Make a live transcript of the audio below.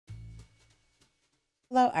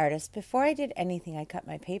Hello artist, before I did anything I cut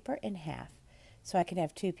my paper in half so I could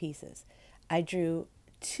have two pieces. I drew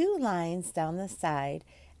two lines down the side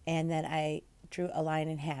and then I drew a line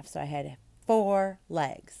in half so I had four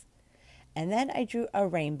legs. And then I drew a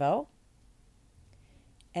rainbow,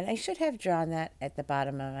 and I should have drawn that at the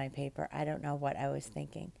bottom of my paper. I don't know what I was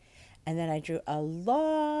thinking. And then I drew a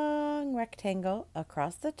long rectangle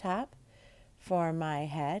across the top for my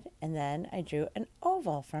head, and then I drew an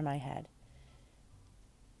oval for my head.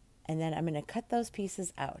 And then I'm going to cut those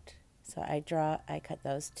pieces out. So I cut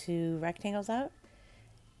those two rectangles out,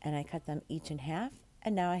 and I cut them each in half,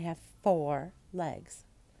 and now I have four legs.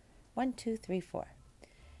 1, 2, 3, 4.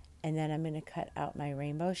 And then I'm going to cut out my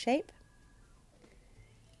rainbow shape,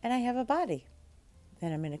 and I have a body.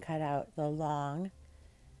 Then I'm going to cut out the long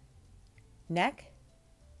neck,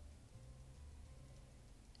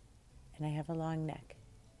 and I have a long neck.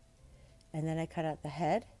 And then I cut out the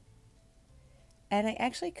head, and I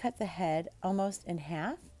actually cut the head almost in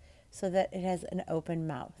half so that it has an open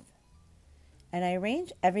mouth. And I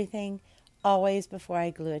arrange everything always before I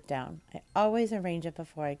glue it down. I always arrange it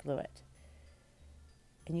before I glue it.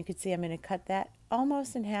 And you can see I'm going to cut that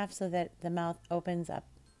almost in half so that the mouth opens up.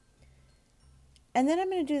 And then I'm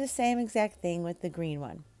going to do the same exact thing with the green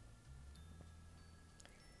one.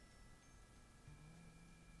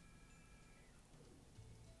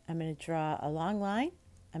 I'm going to draw a long line.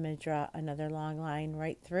 I'm going to draw another long line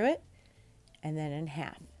right through it, and then in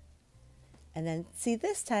half. And then, see,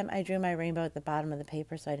 this time I drew my rainbow at the bottom of the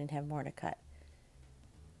paper so I didn't have more to cut.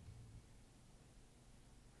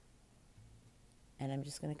 And I'm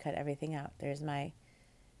just going to cut everything out. There's my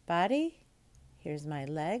body. Here's my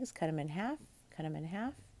legs. Cut them in half. Cut them in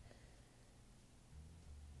half.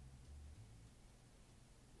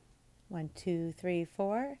 1, 2, 3,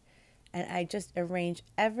 4. And I just arrange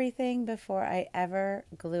everything before I ever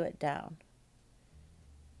glue it down.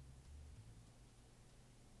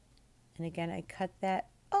 And again, I cut that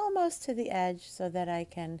almost to the edge so that I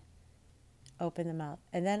can open the mouth.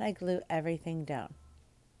 And then I glue everything down.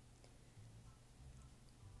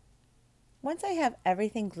 Once I have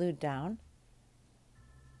everything glued down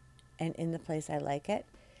and in the place I like it,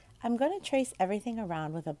 I'm going to trace everything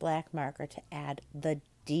around with a black marker to add the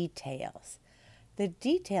details. The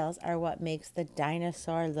details are what makes the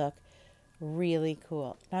dinosaur look really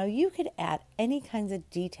cool. Now you could add any kinds of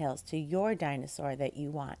details to your dinosaur that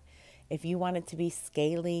you want. If you want it to be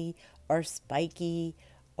scaly or spiky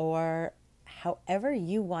or however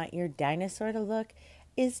you want your dinosaur to look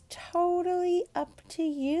is totally up to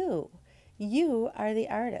you. You are the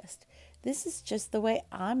artist. This is just the way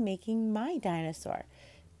I'm making my dinosaur.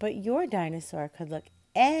 But your dinosaur could look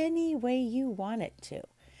any way you want it to.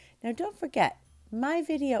 Now don't forget, my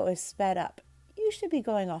video is sped up. You should be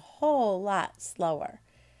going a whole lot slower.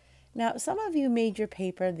 Now, some of you made your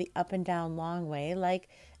paper the up and down long way, like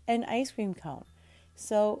an ice cream cone.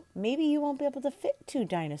 So maybe you won't be able to fit two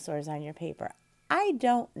dinosaurs on your paper. I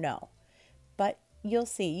don't know. But you'll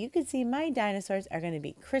see. You can see my dinosaurs are going to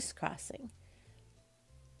be crisscrossing.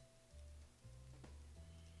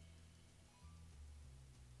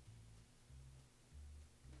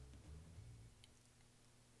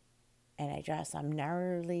 And I draw some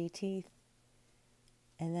gnarly teeth.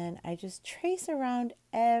 And then I just trace around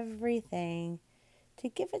everything to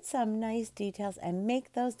give it some nice details and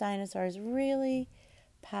make those dinosaurs really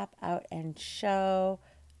pop out and show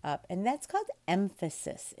up. And that's called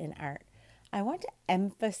emphasis in art. I want to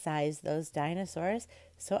emphasize those dinosaurs,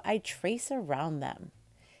 so I trace around them.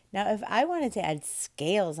 Now, if I wanted to add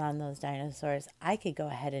scales on those dinosaurs, I could go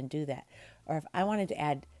ahead and do that. Or if I wanted to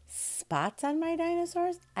add spots on my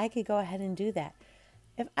dinosaurs, I could go ahead and do that.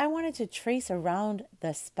 If I wanted to trace around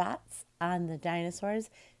the spots on the dinosaurs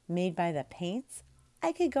made by the paints,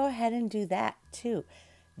 I could go ahead and do that too.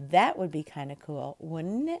 That would be kind of cool,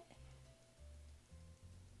 wouldn't it?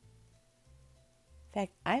 In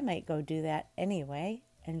fact, I might go do that anyway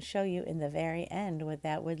and show you in the very end what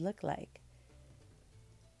that would look like.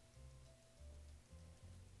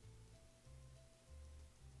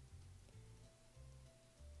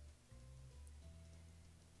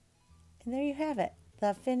 And there you have it,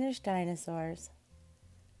 the finished dinosaurs.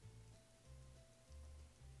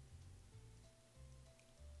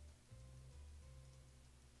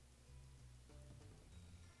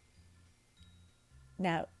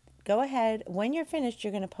 Now, go ahead. When you're finished,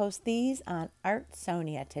 you're going to post these on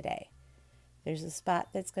Artsonia today. There's a spot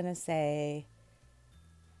that's going to say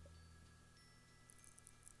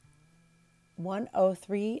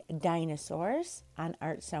 103 dinosaurs on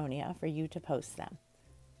Artsonia for you to post them.